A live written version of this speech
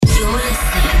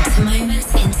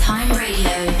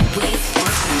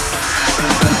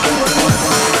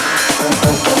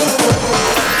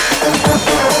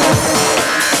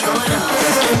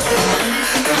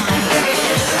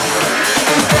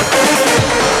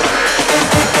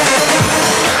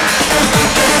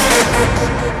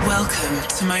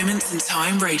Moments in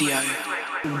Time Radio.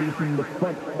 Ladies in the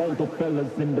front, all the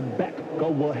fellas in the back.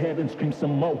 Go ahead and stream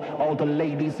some more. All the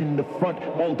ladies in the front,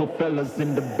 all the fellas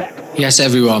in the back. Yes,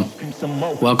 everyone.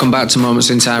 Welcome back to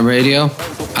Moments in Time Radio.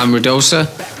 I'm Rudosa,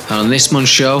 and on this month's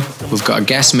show, we've got a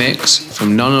guest mix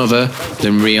from none other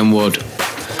than Rian Wood.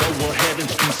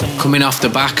 Coming off the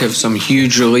back of some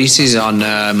huge releases on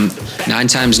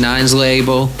 9x9's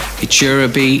label,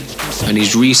 Itura Beat, and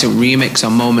his recent remix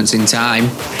on Moments in Time.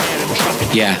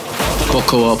 Yeah,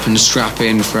 buckle up and strap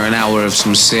in for an hour of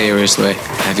some seriously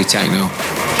heavy techno.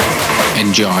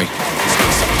 Enjoy.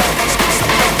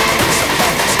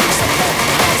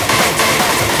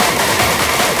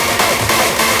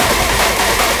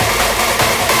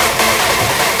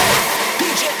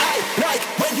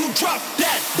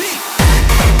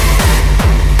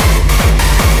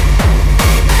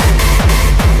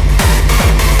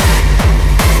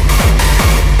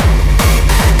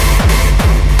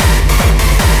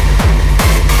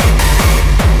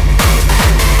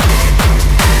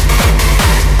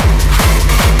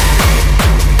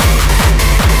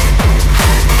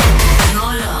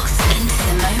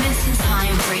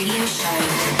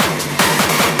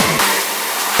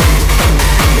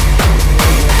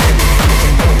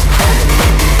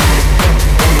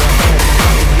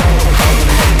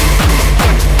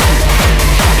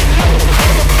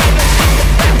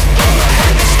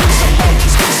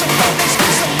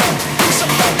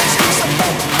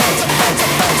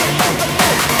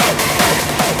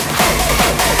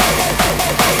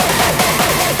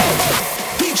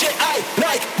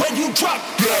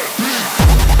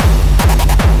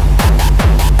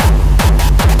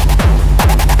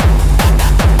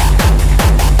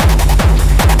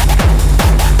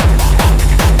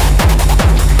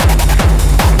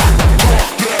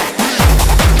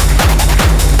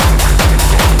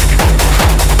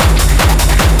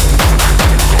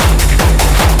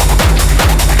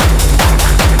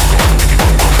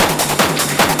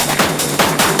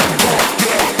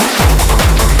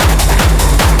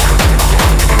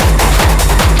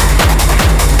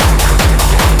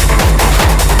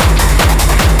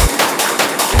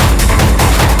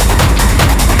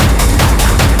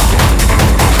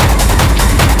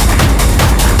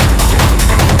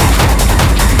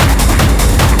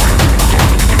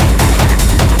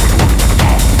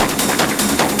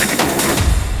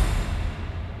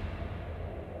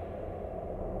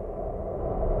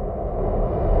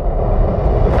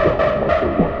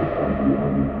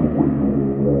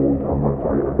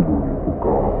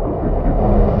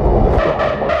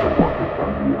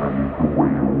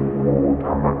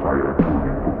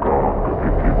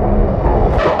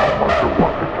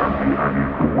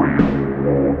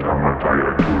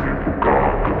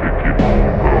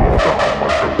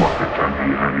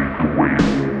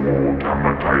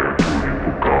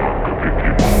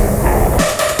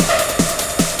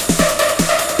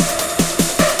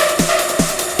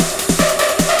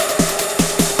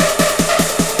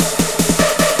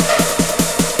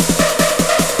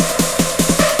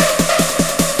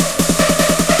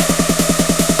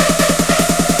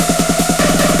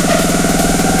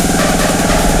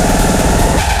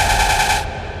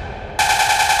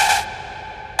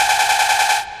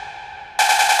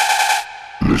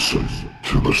 Listen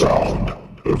to the sound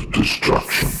of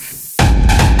destruction.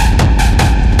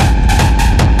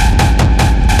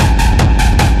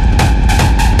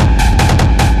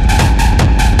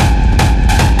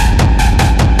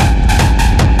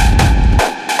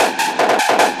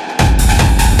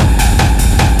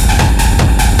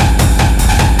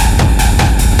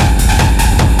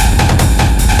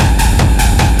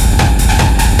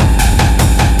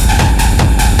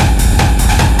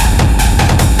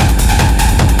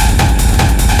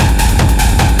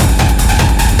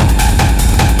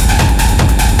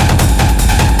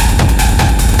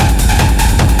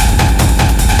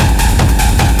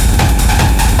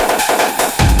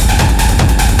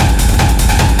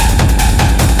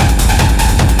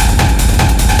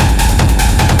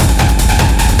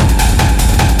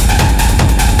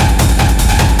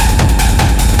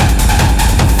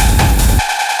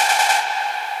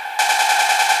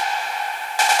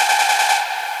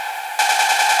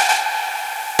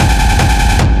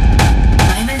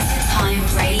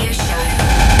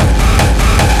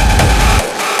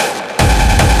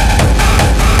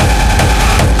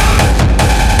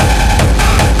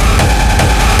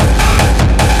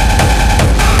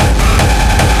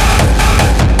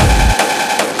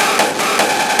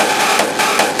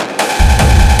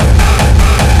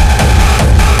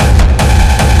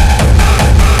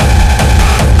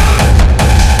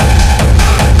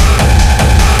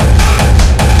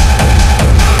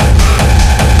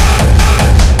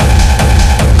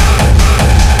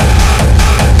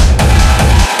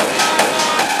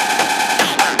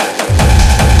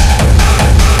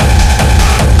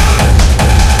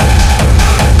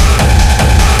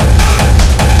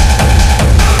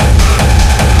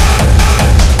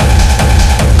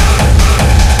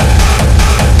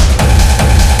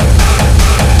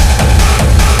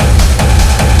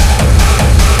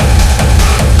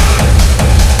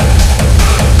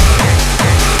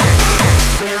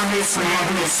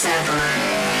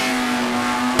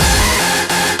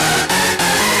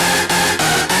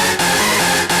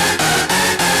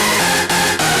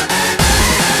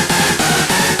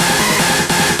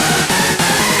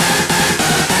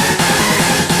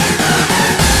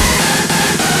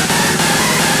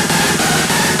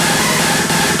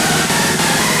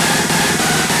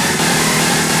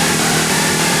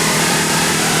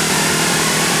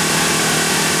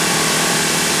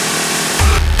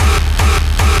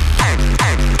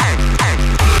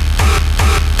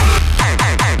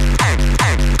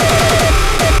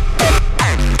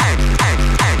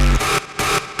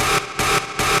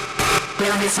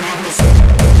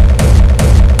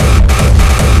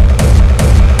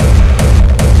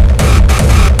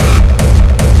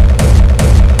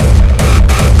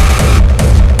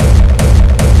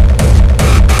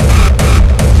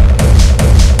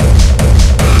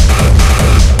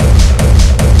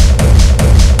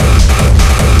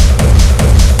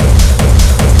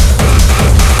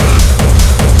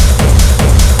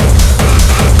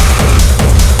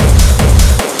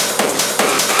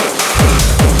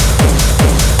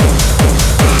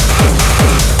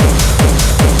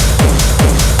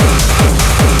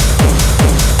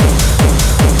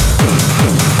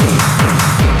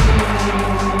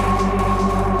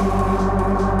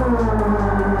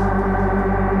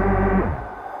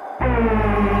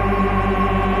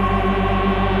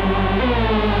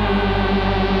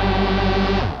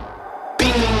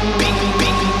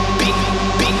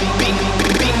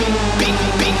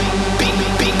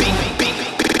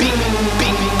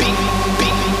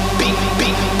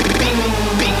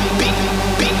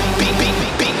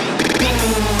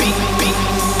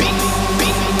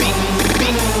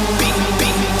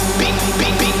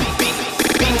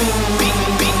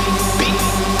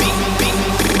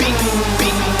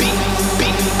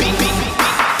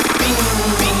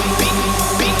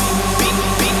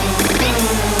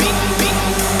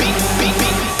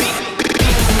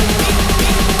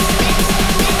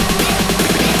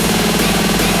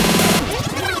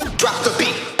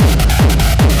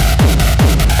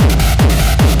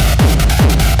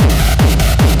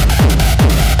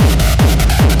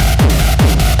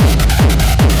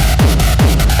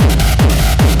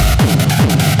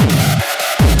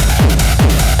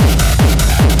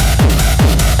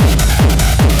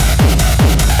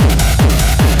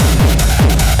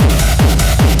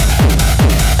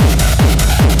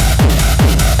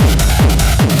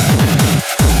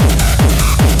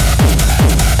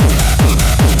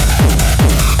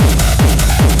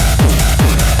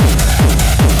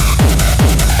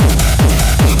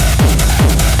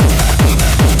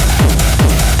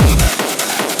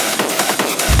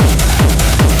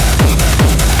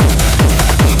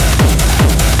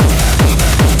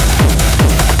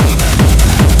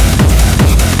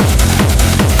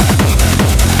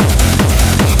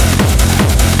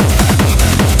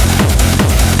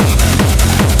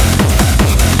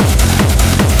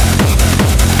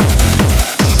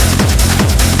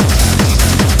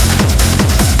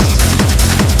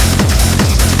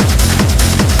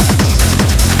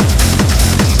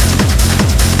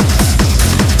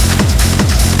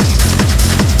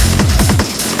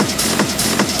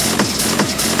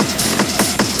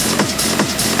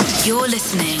 You're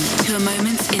listening to a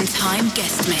Moments in Time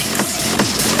guest mix.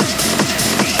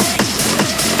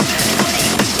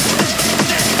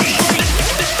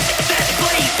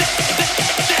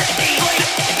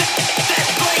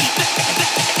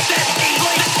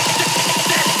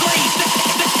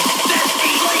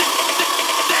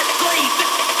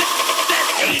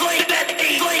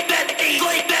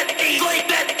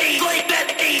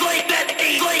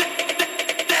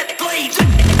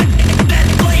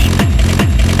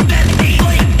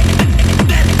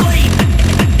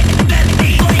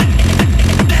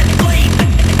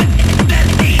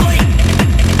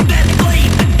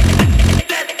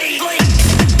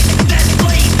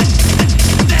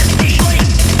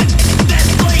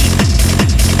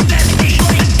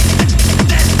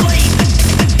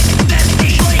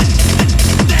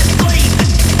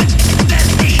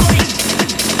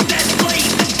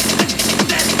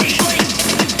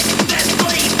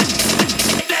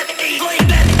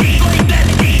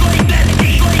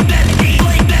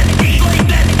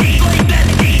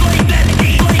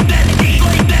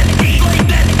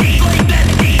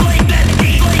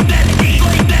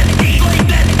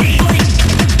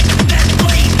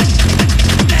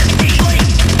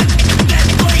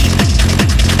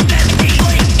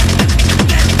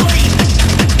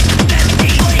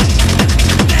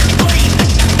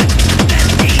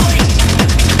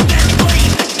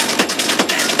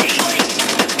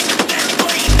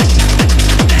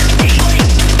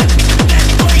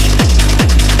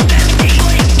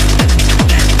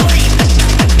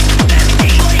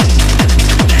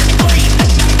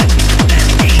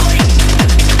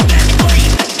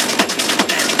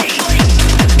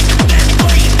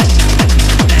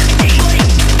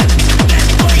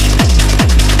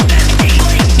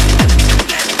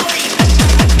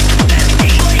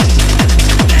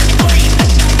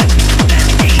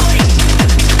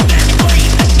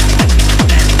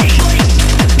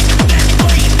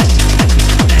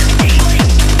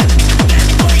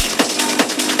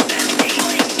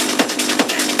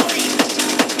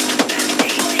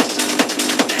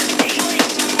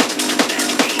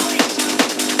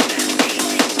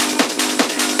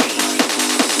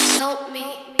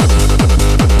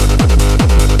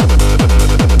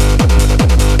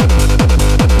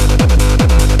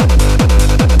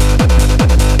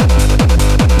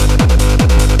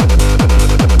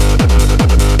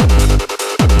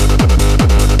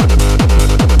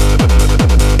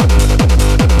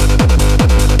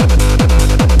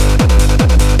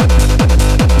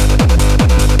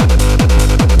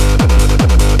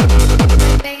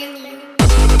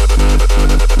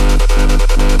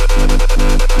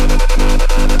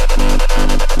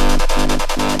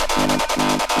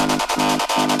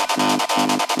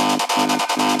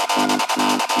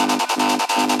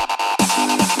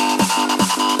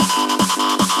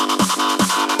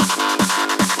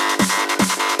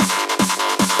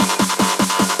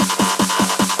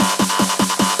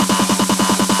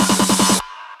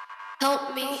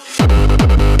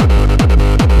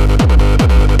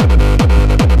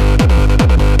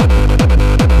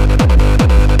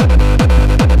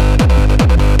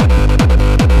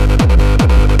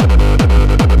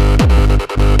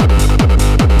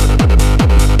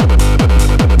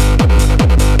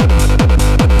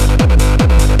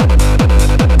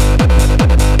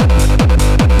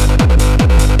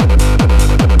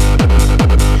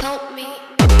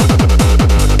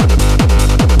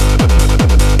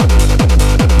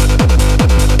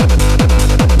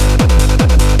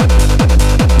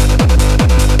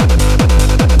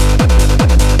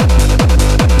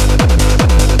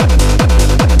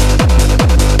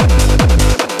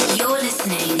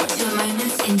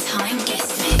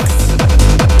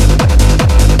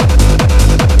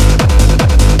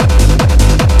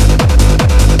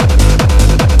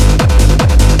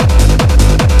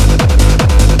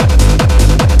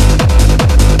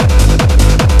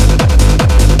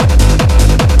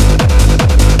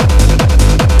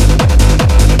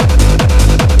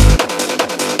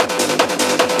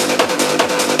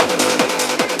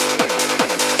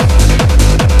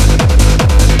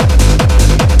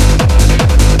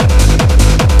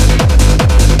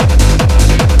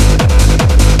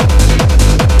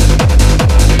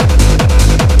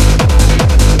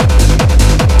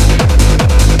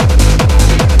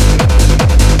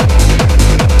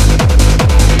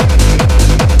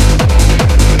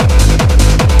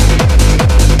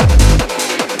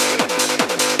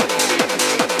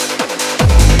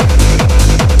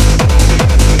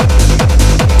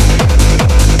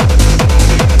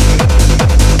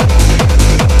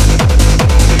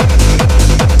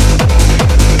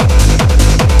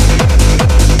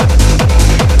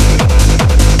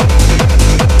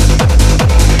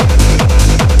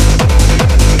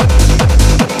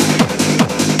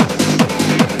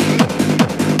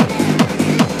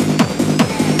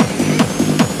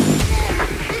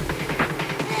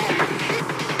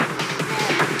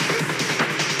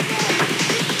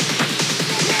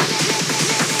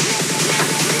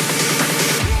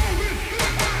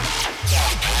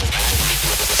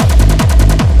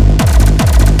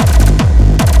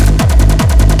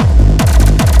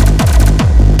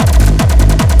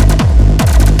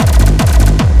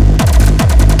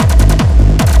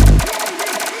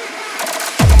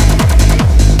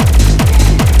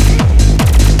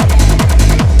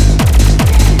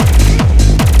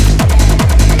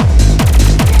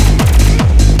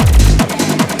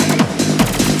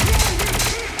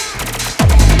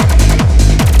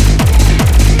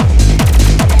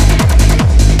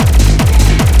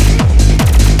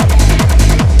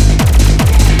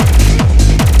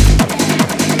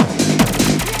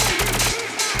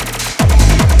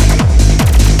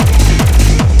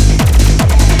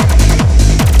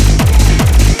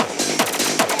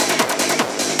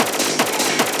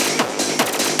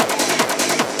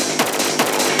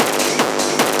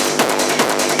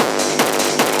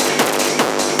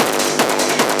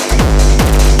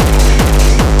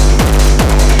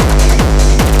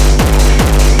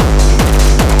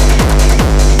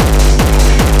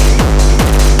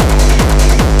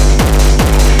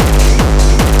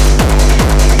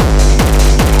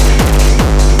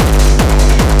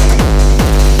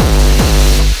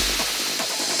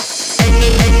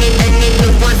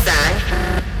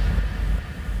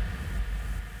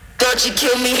 you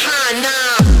kill me high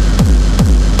now.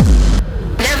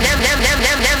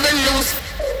 Never lose.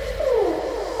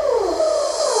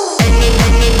 Any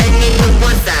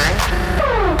one side.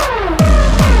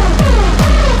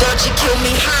 Don't you kill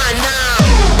me high now.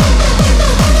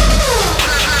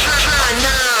 High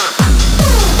now.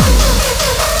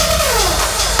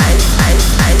 Ice, ice,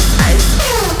 ice, ice.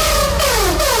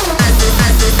 Ice,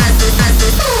 ice, ice, ice,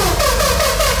 ice.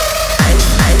 Ice,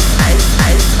 ice, ice,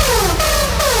 ice.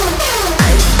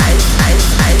 Ice, ice, ice,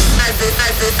 ice. Ice, ice,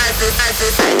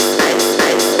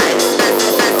 ice, ice, ice, ice.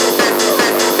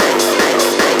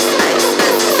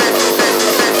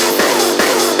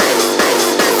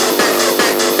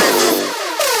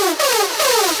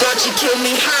 Don't you kill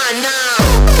me high now.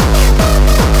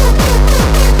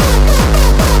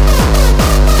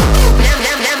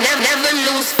 Never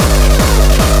lose.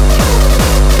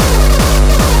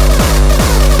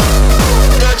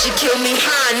 Don't you kill me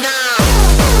high now.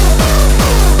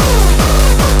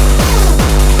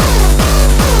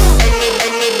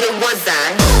 Any the one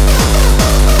side.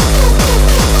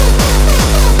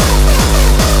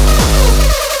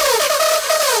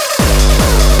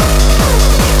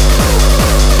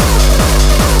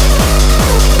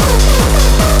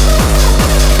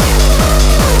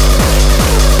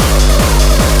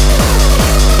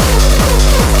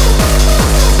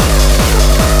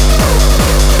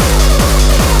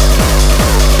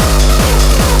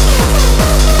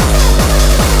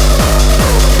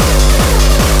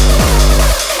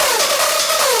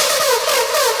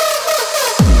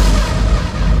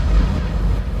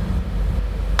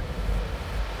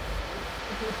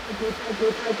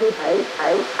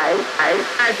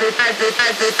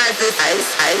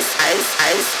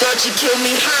 Ice. Don't you kill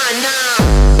me high now.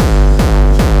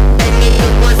 Any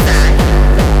one side.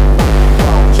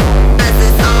 Ice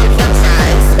is on your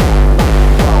ties.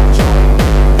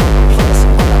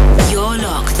 You're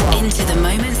locked into the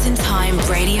Moments in Time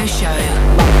radio show.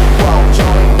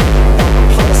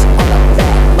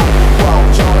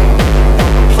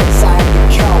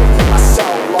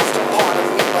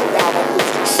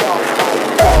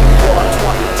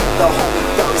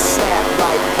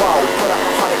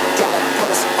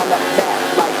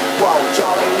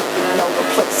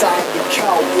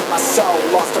 My soul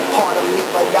lost a part of me,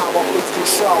 but I won't lose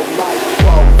control. Like,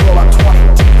 whoa, roll up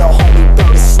 20 deep, the homie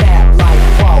throw the snap. Like,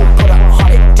 whoa, put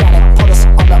 100 down and put us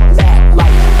on the map.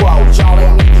 Like, whoa, y'all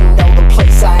ain't even know the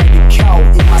place I had to go.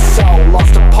 In my soul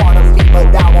lost a part of me, but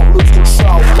I won't lose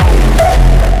control.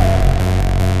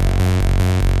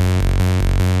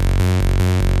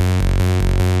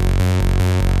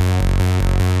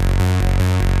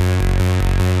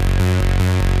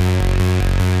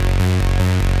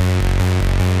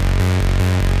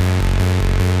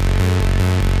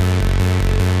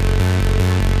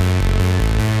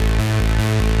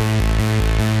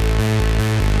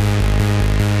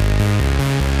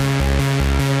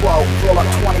 Roll up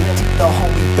 20 deep, the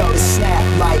homie throw the snap.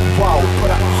 Like, whoa,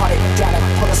 put 100 down and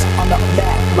put us on the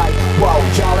map. Like, whoa,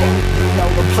 y'all ain't even know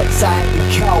the place I had to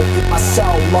go. In my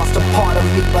soul lost a part of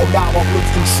me, but I won't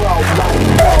lose control. Like,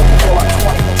 whoa, roll up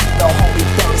 20 deep, the homie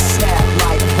throw the snap.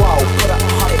 Like, whoa, put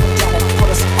 100 down and put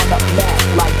us on the map.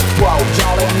 Like, whoa,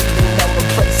 y'all ain't even know the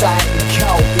place I had to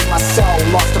go. In my soul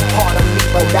lost a part of me,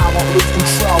 but I won't lose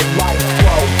control. Like,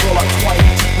 whoa, roll up 20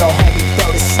 deep, the homie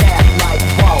throw the snap. Like,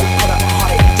 whoa, put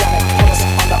 100 down and put us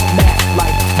on the map.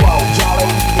 Like, whoa, y'all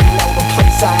ain't even know the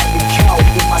place I had to go.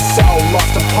 In my soul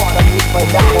lost a part of me, but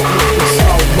I won't lose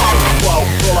control. Like, whoa,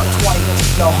 roll up 20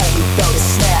 deep, the homie throw the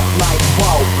snap. Like,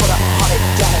 whoa, put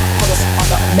 100 down and put us on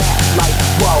the map. Like,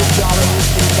 whoa, y'all ain't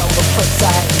even know the place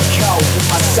I had to go. In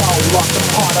my soul lost a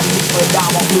part of me, but I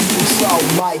won't lose control.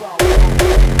 Like,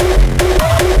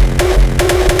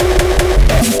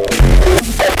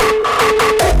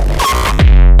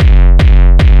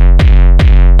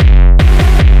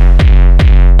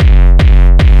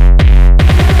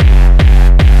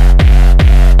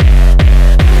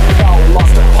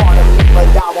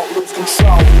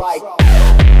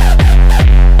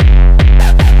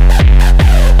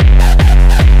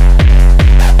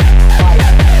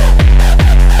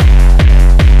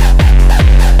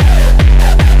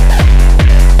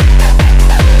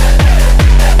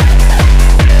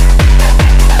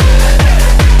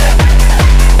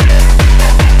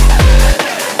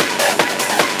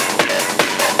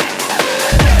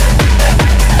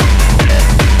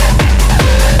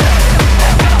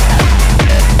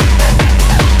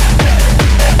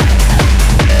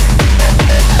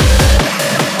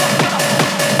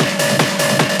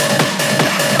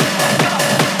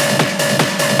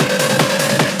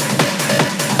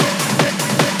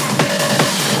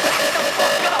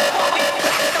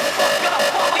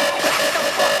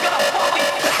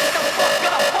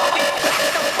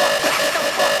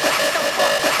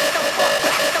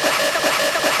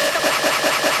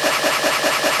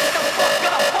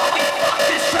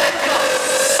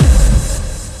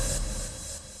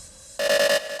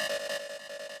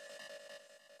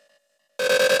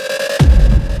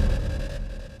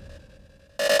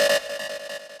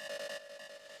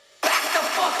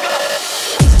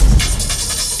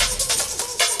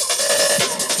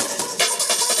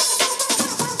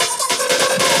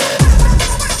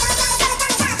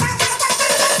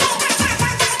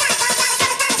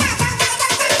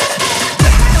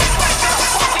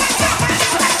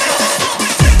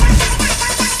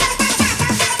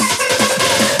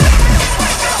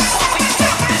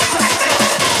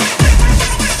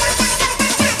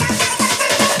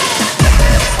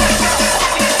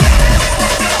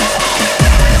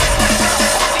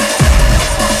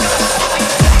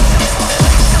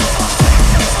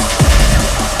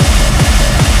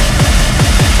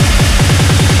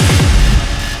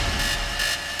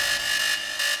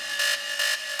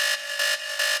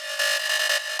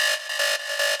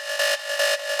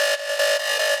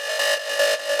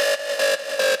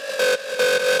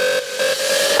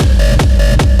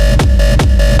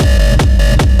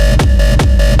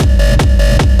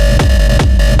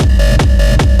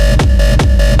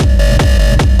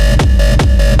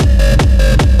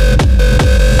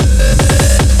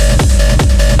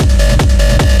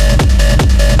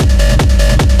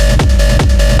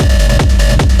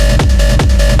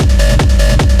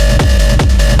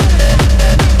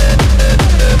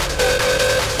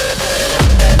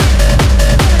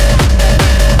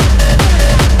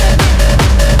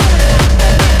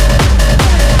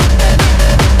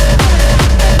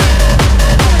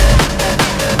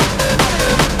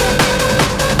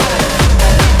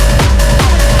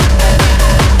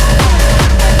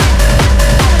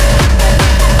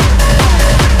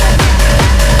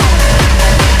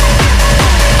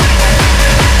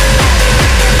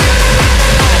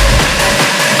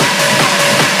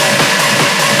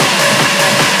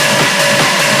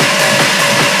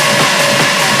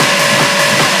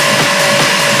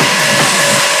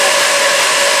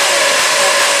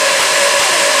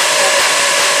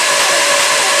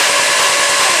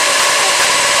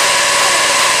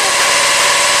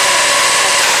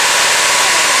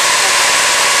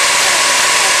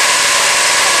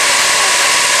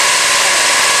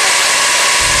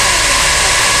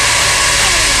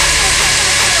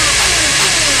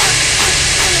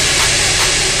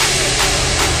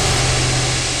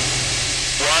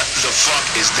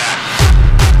 is that?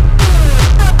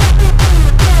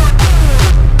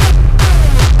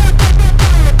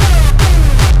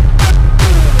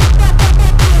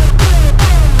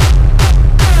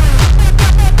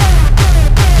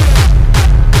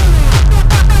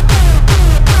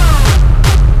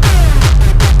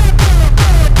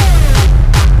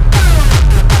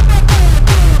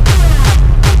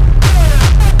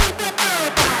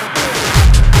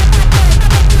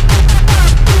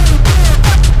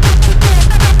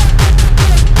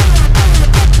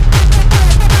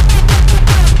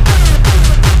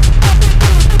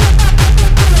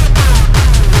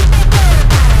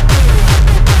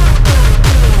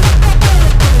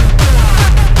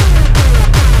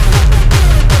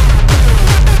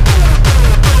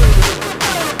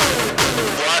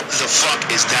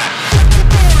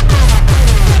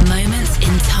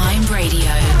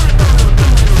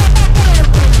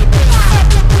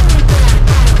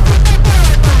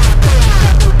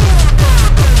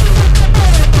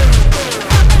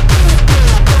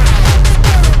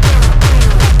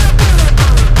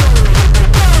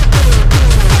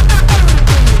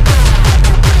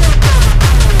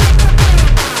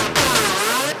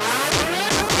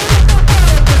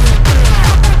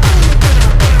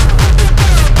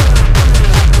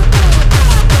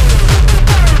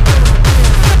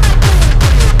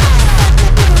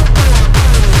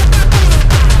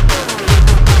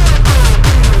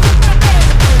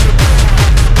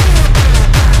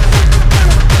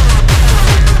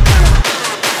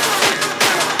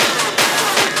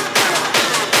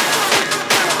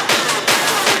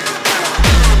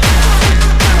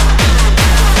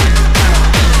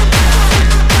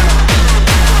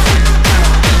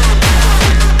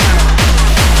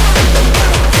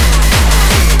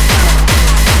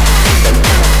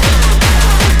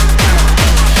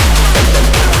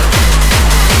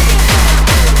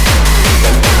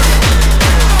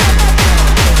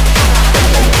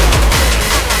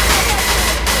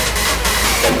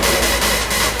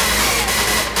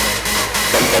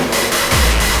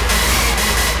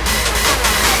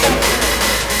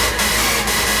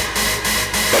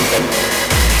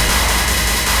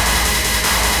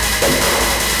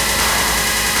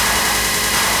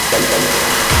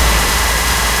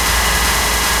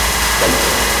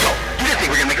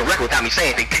 without me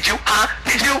saying anything. Did you? Huh?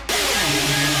 Did you?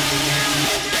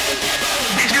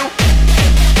 Did you?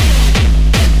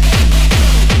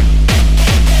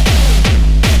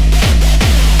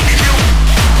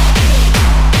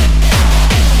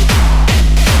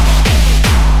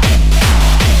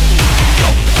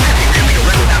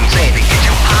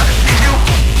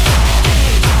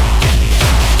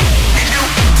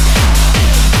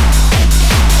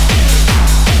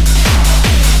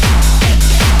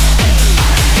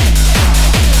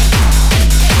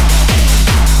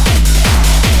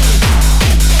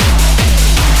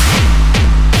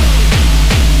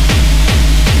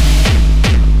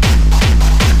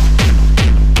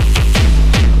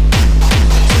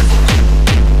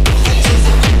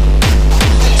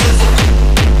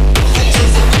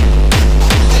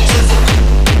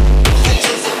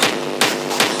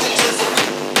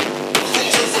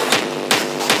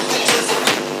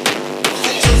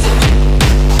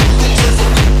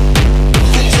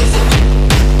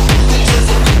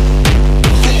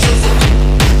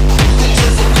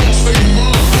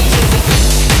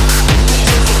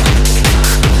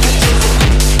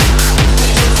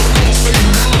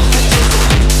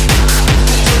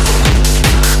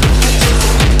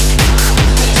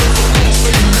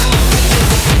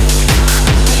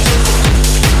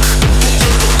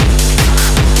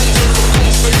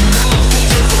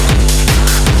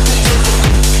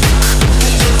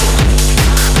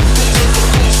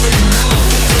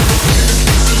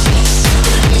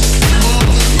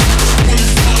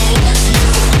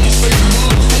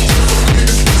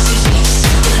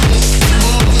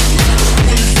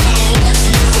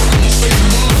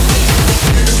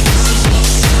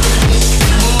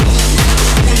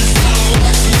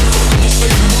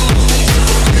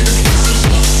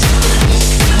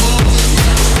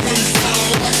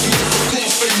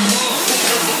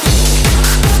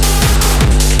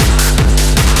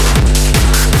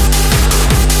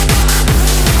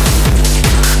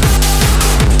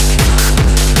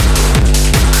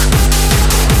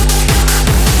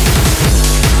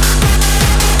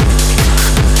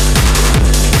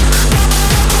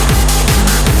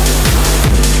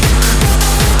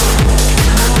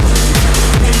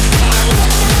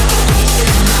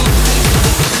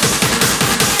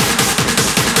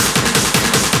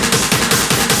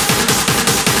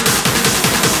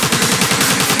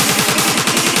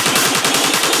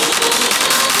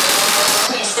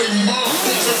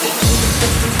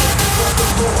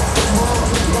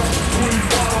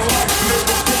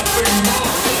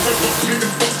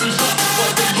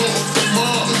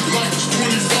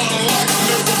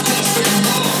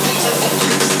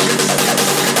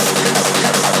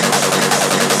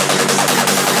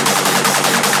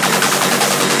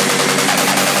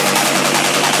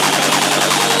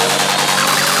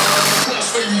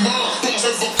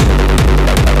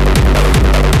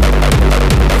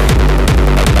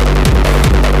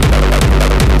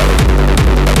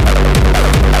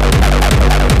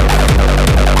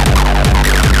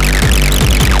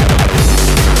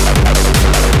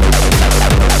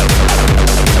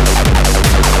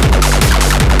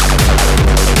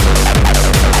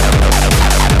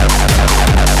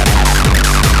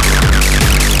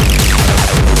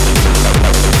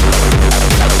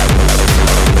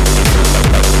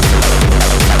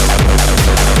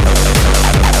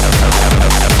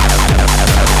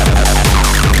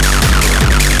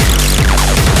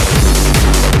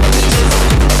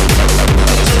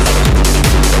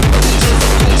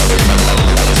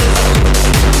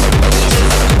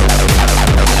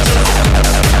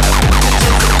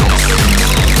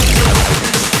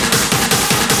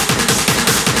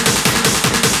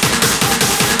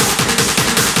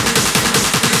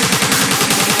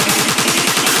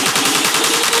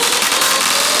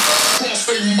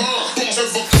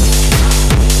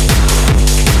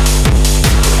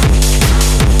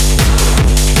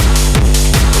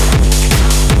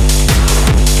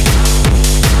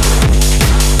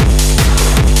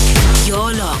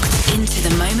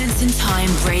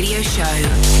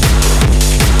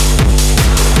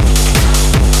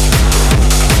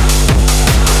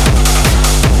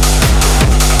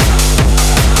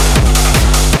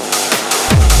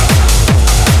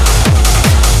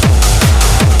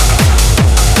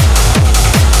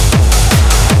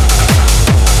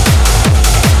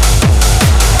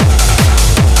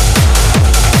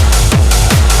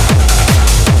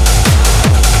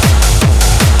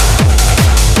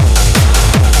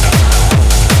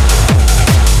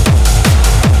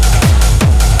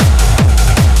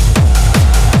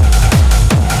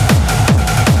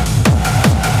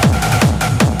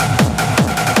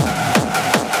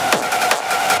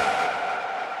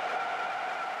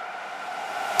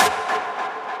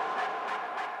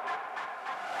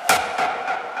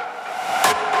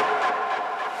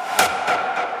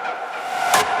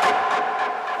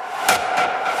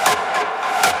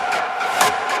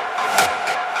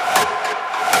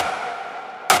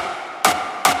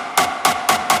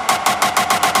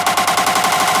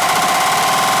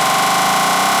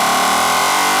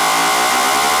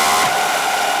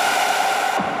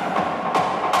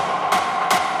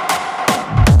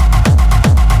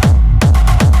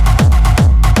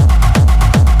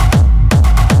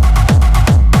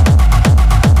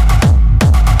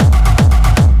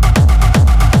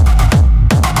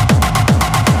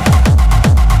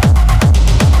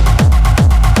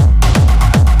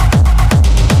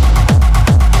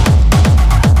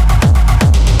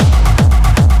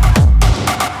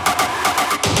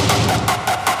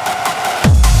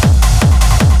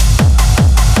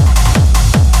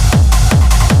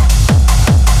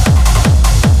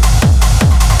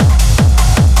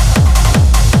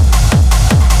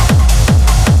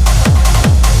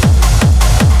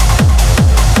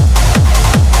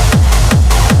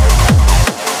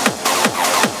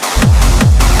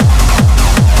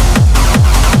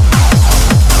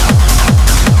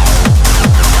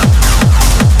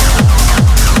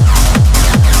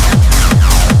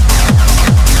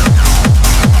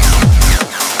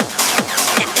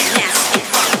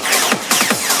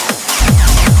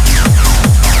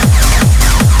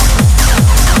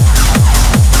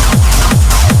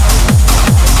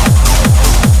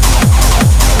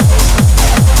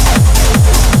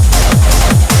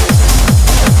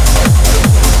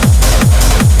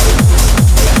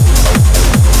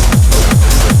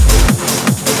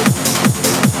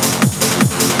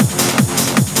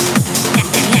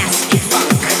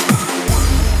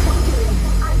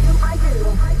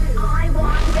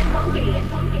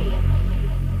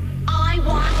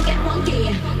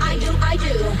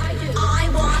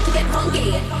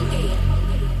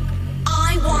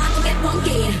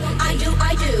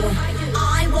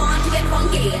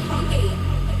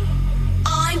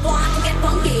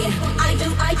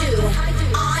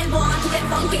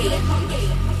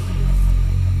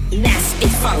 Nasty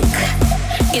funk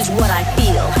is what I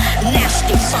feel.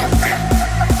 Nasty funk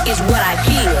is what I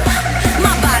feel.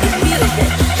 My body feels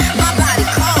it. My body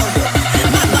calls it.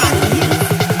 My body feels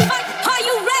it. Are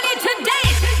you ready to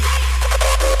dance?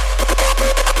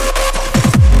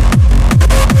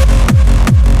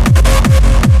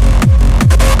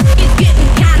 It's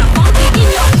getting kind of funky in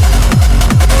your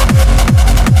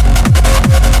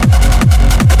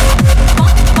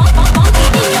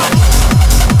funky in your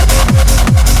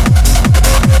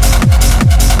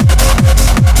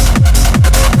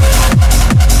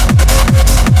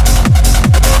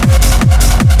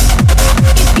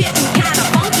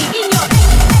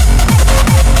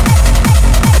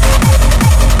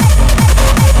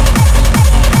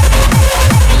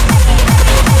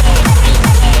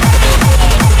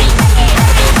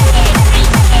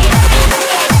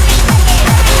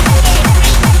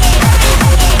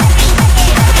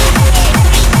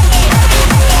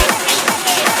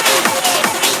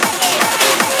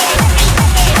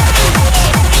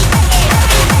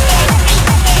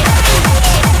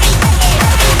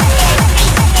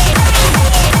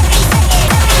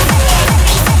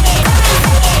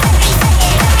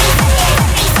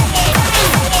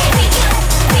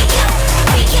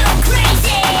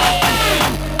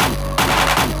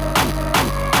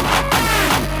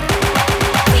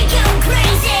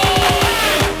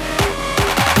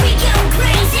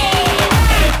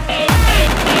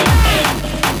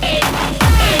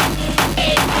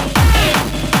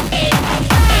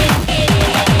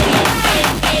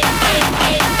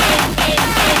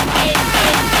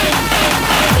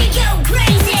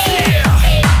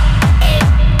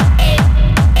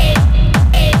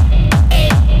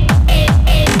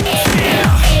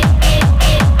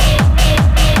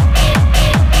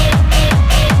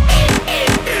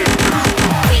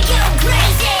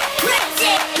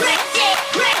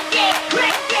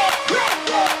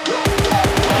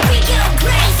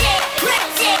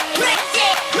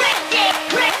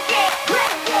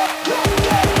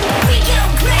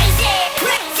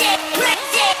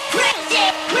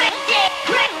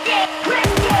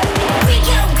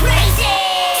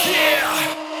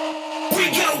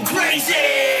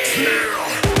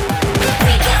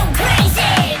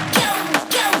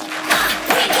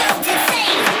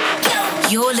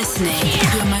You're listening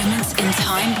to a Moments in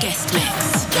Time guest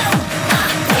mix.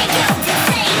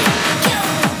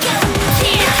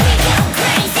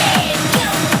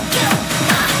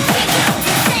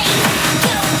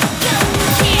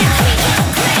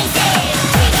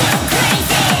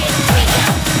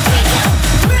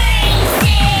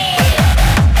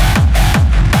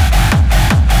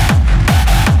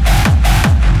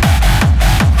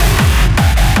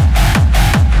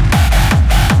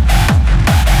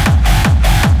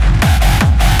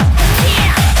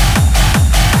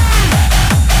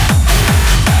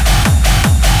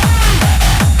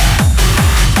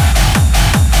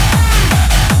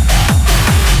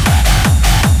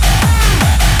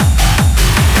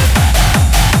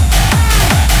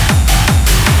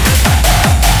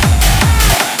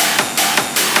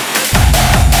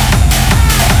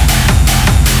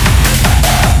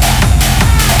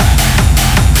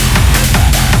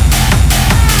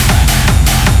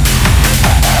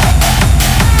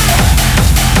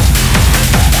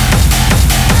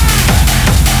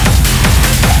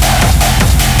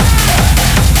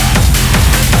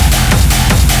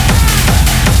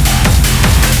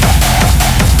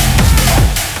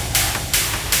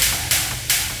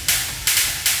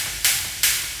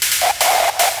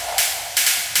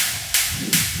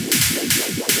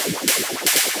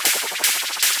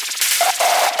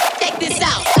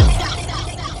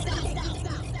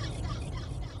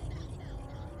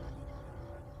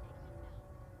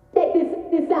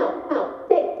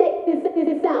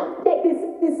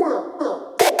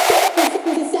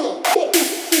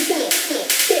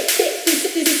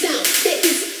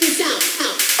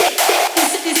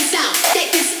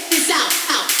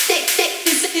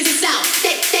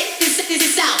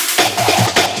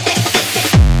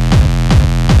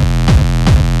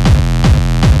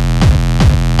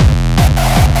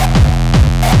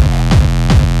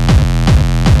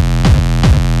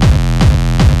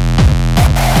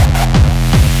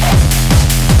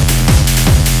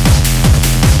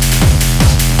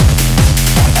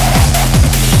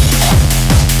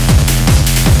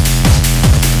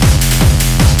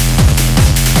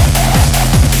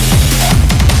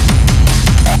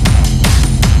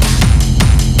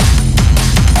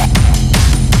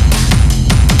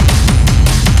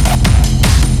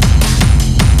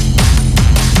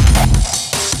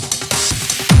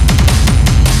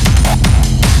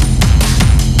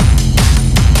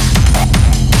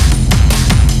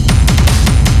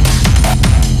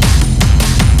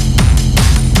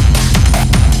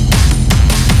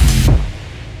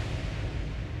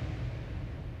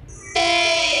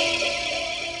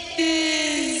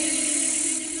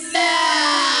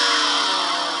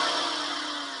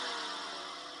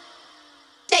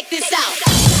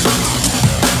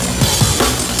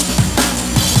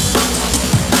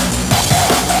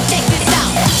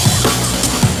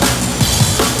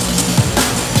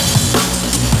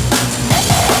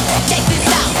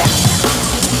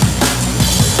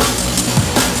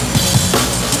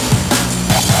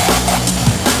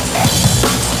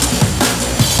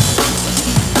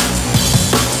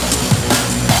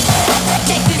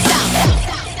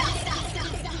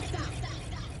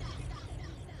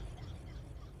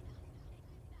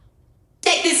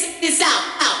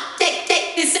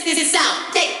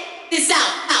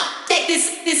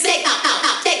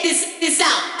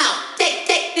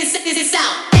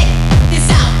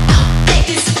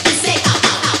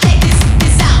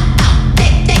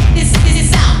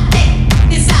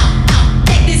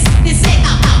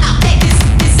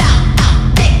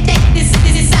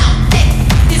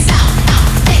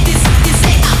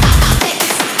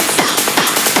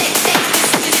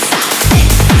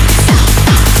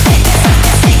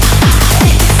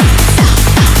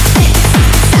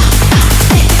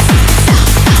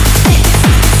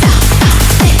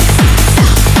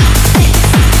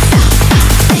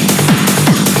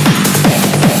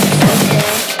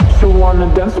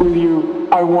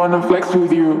 I wanna flex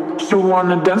with you, still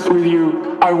wanna dance with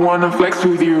you. I wanna flex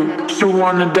with you, still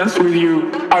wanna dance with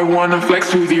you. I wanna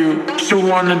flex with you, still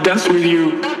wanna dance with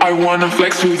you. I wanna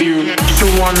flex with you, still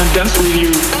wanna dance with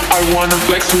you. I wanna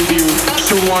flex with you,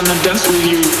 still wanna dance with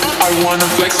you. I wanna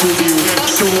flex with you,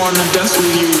 still wanna dance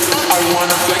with you. I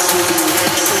wanna flex with you,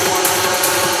 still wanna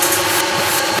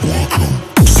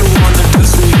still wanna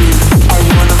dance with you. I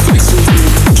wanna flex with you,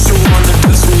 still wanna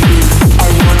dance with you. I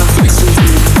wanna flex with you,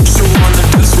 still wanna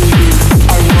dance with you.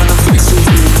 I wanna flex with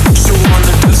you, still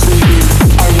wanna dance with you.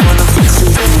 I wanna flex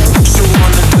with you, still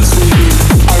wanna dance with you.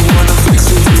 I wanna flex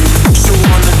with you, still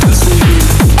wanna dance with you.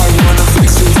 I wanna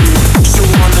flex with you, still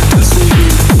wanna dance with you.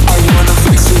 I wanna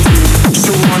flex with you,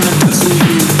 still wanna dance with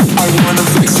you. I wanna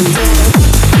flex with you.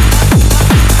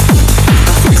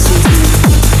 Flex with you.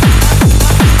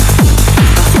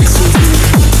 Flex with you.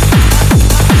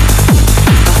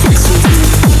 Flex with you. Flex with you.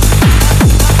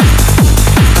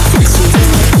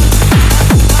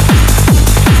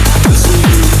 Dance with you. Dance with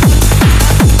you.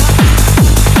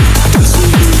 Dance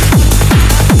with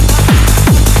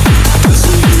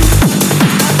you.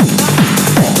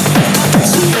 Flex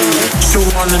with you. Still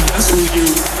wanna dance with you.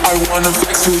 I wanna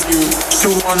flex with you.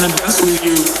 Still wanna dance with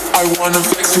you. I wanna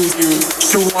flex with you.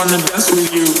 Still wanna dance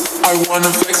with you. I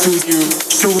wanna flex with you.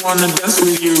 Still wanna dance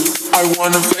with you. I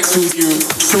wanna flex with you.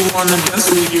 Still wanna dance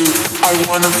with you. I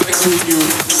wanna flex with you.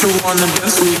 Still wanna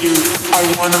dance with you. I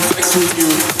wanna flex with you.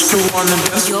 Still wanna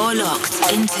dance. You're locked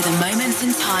into the Moments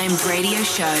in Time radio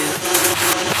show.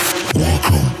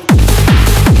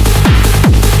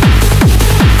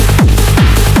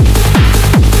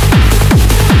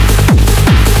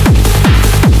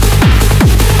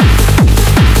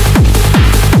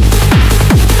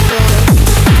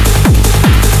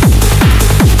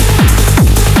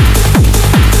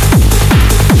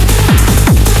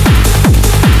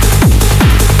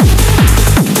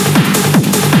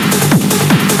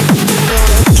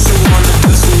 Still wanna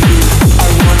dance with you. I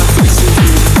wanna flex with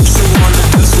you. Still wanna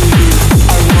dance with you.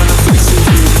 I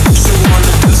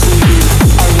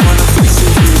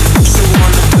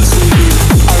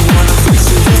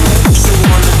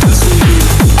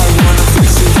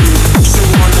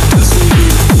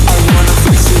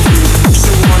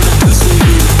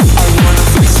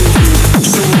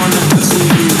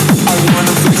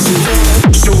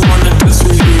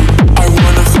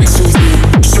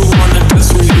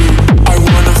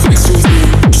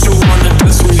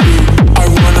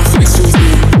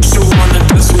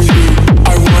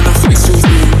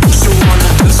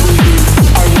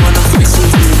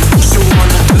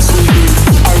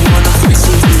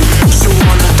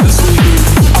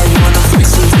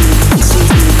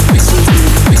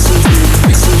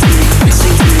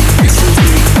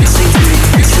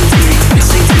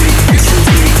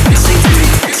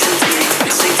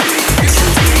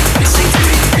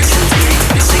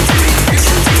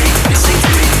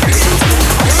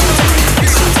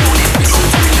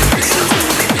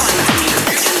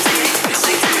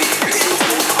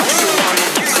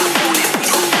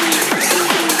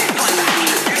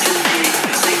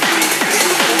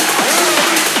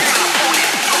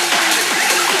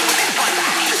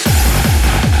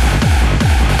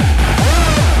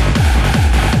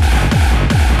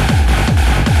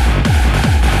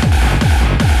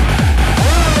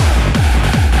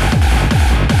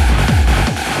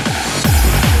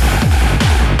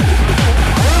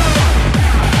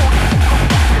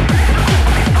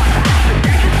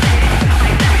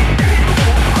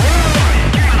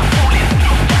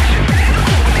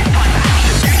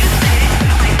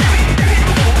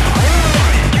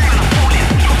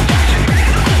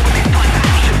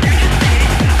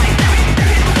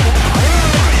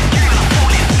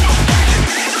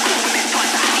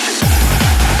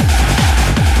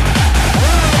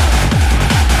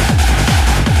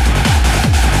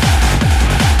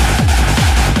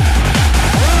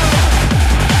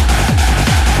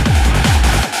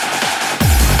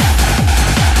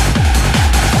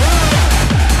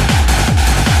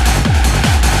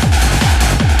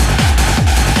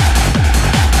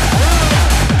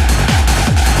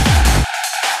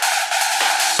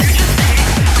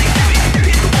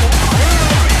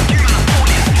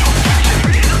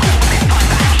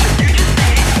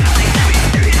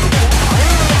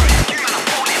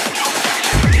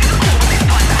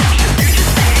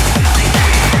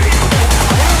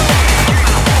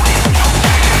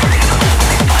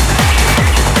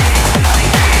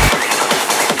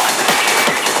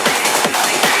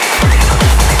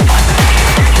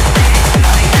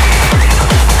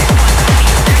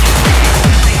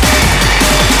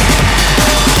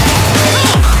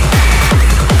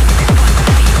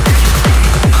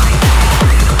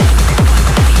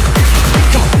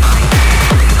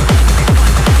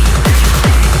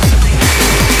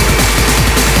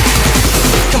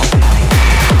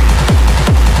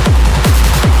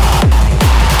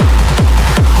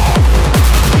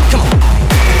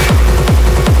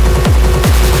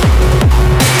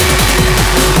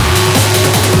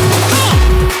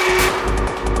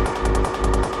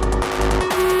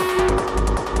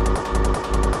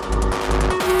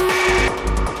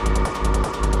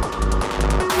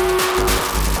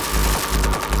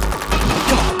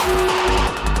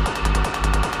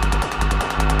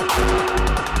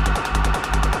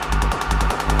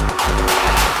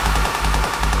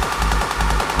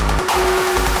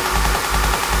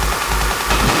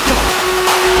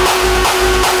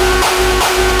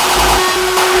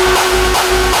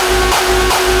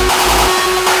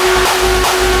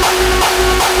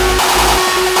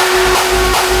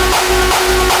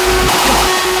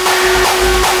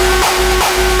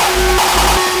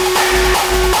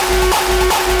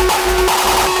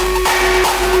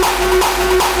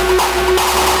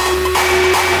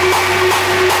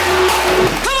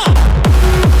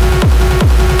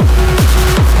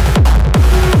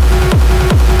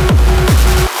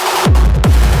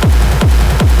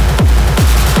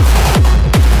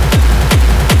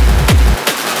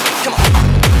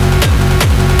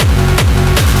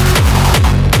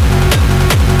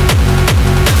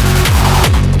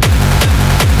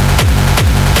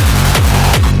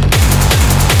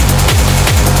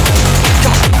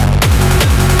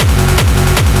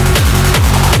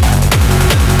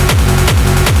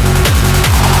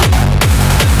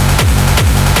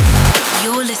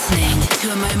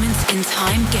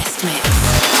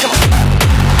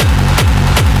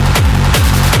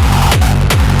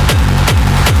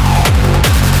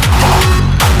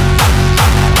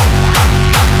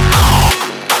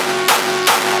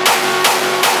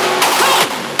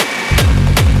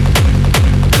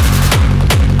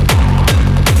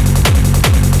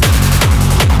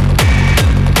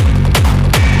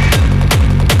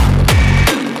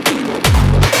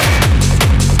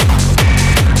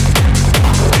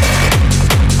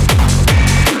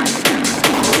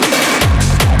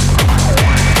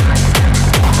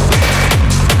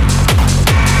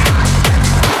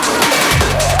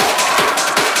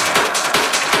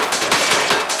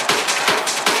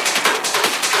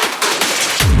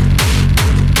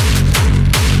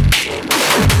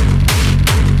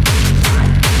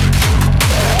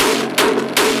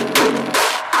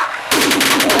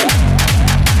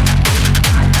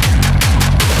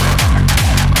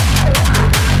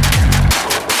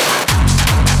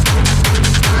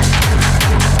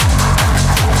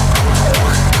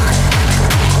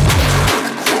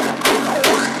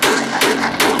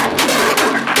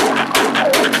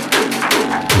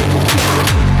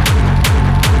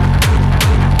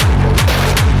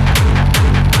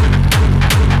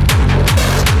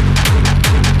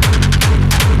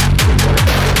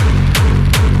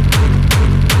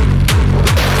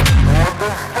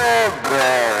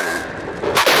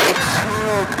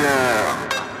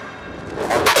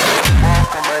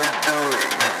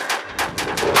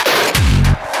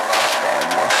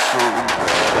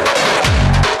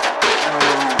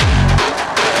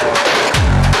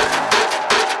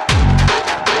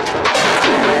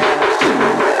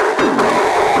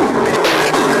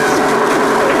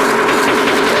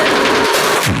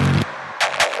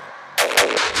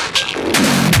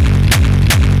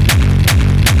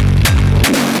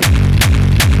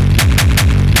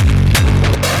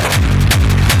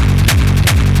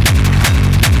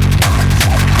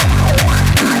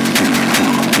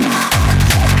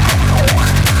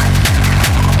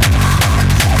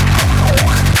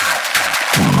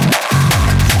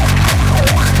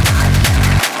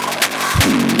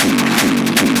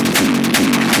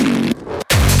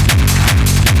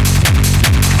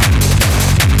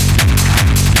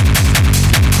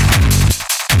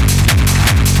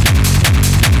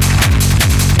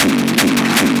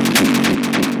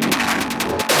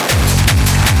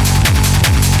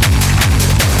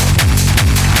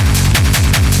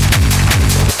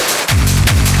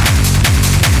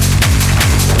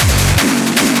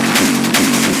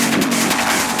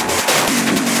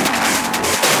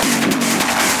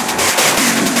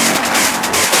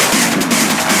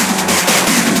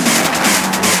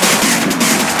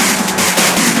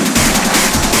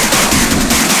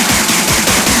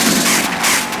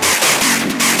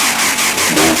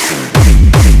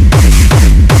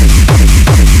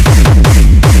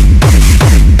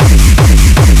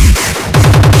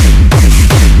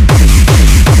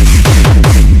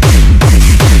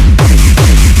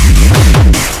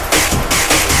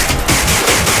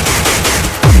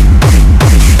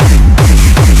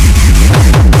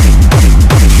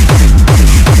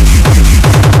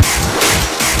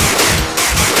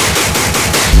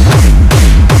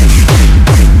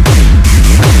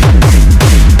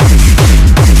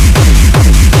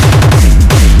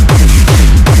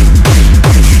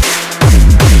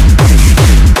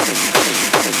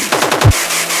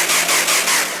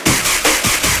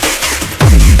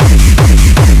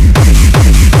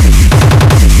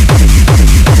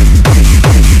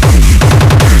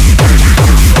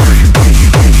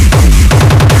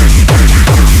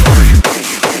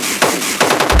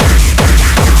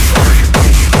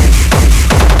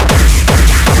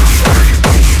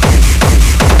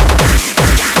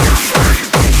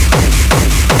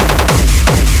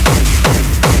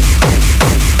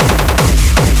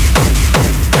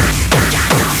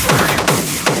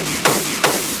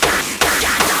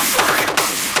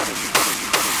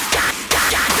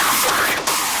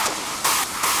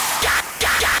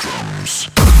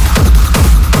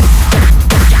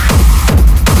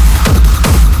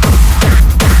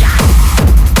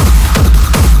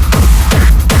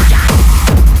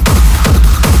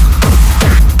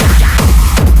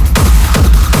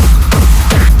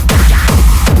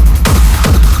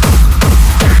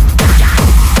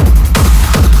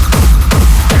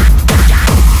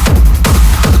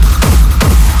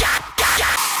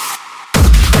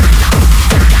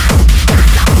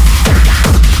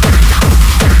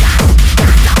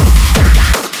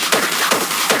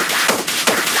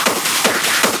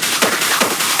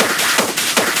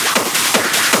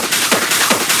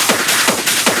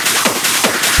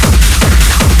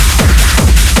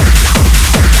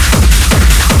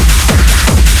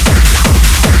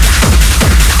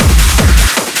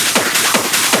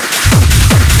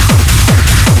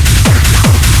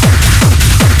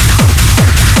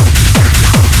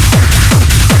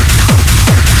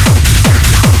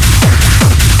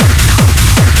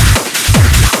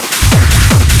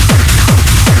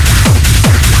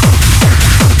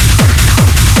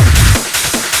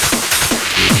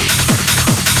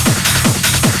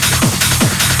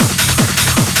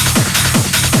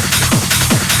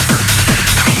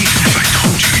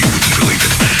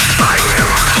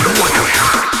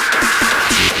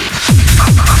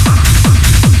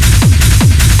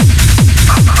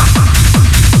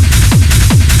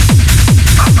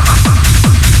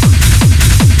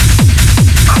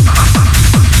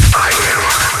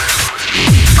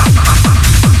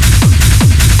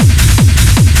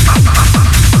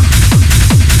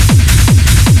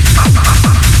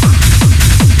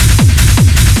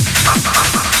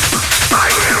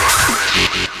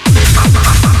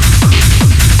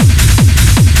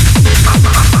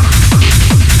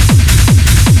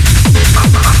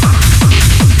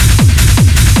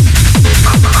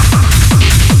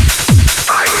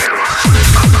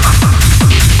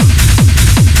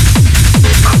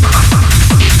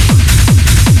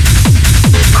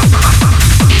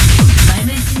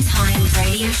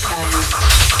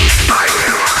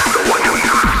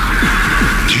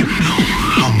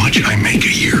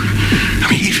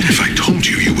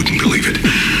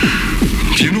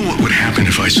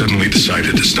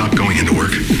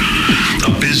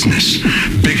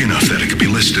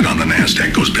listed on the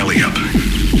NASDAQ goes belly up.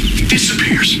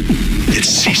 Disappears. It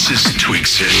ceases to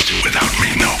exist without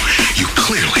me. No, you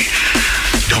clearly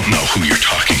don't know who you're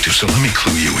talking to, so let me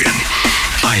clue you in.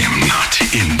 I am not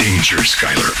in danger,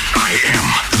 Skylar. I am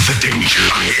the danger.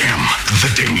 I am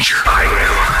the danger. I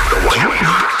am the one who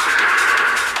knocks.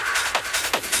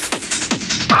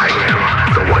 I am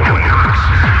the one who knocks.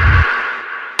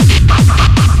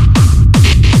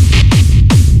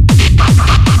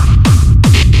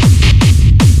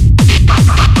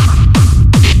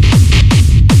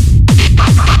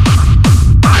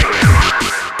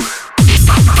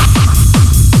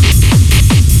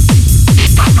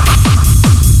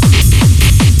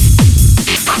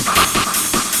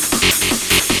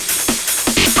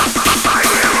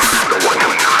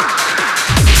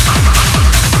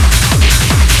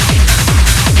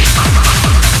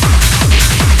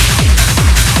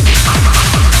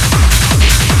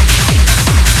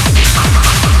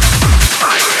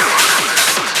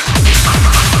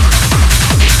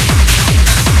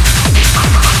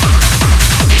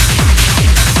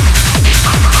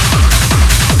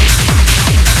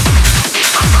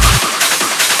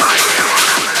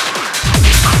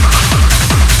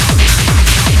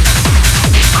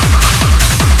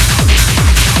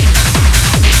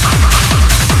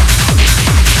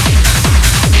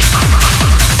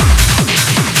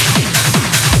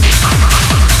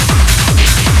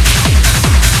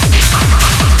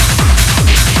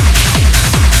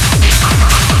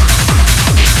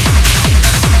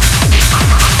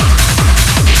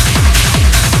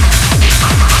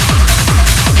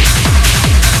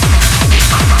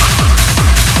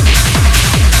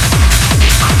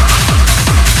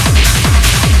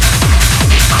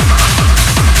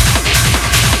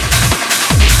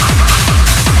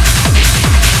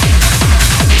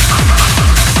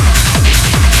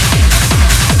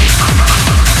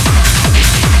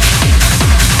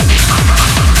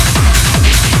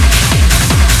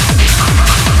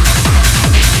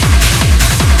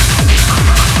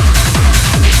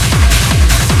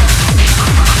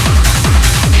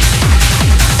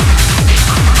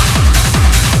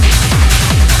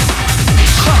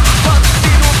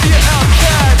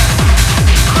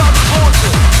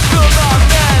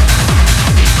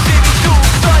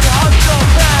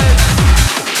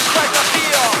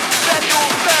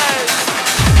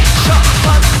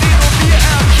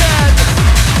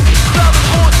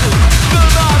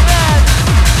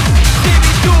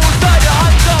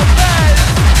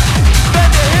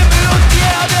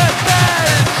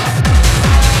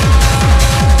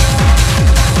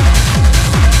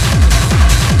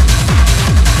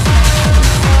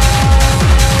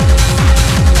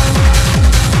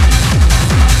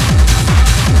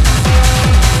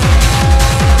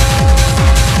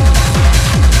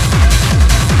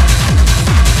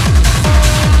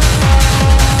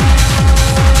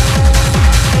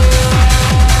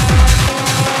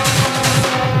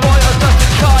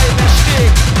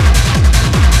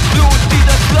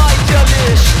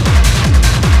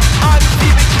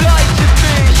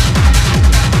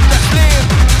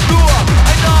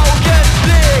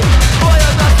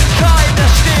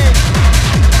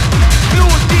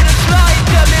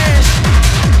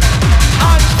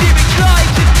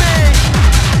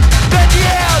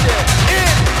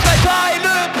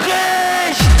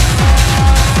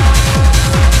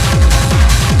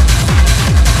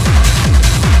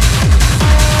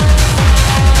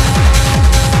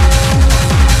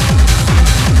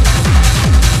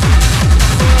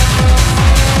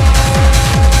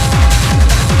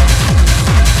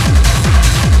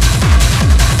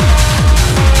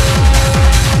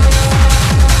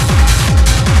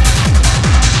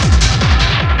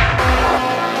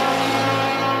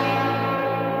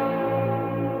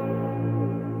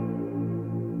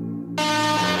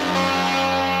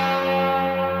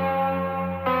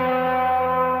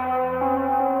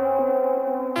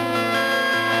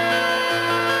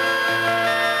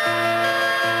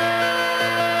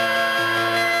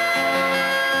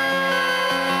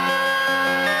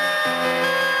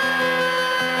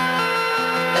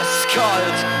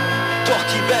 kalt, doch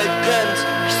die Welt brennt.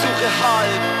 Ich suche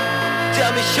Halt,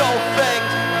 der mich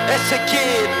auffängt. Es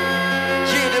ergeht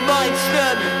jedem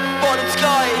Einzelnen von uns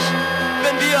gleich,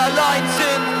 wenn wir allein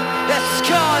sind. Es ist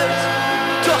kalt,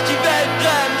 doch die Welt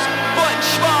brennt. Wolken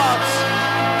schwarz,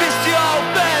 bis sie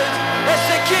auffällt. Es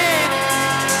ergeht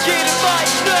jedem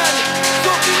Einzelnen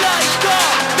so viel leichter,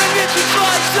 wenn wir zu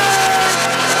zweit sind.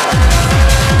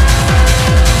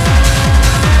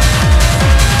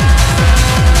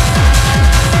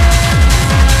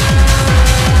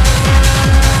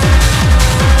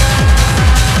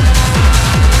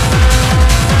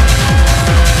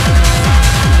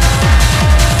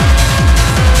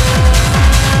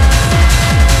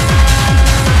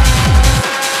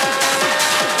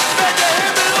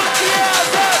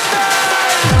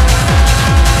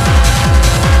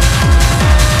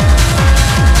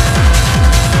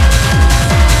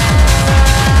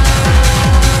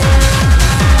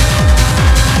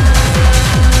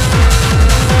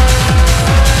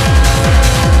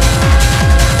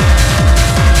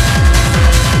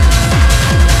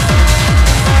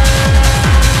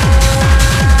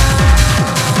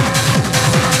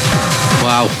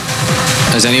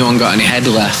 Has anyone got any head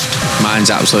left?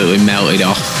 Mine's absolutely melted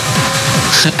off.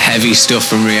 Heavy stuff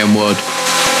from Rian Wood.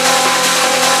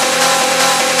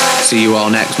 See you all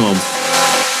next month.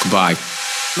 Goodbye.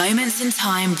 Moments in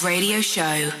Time radio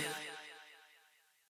show.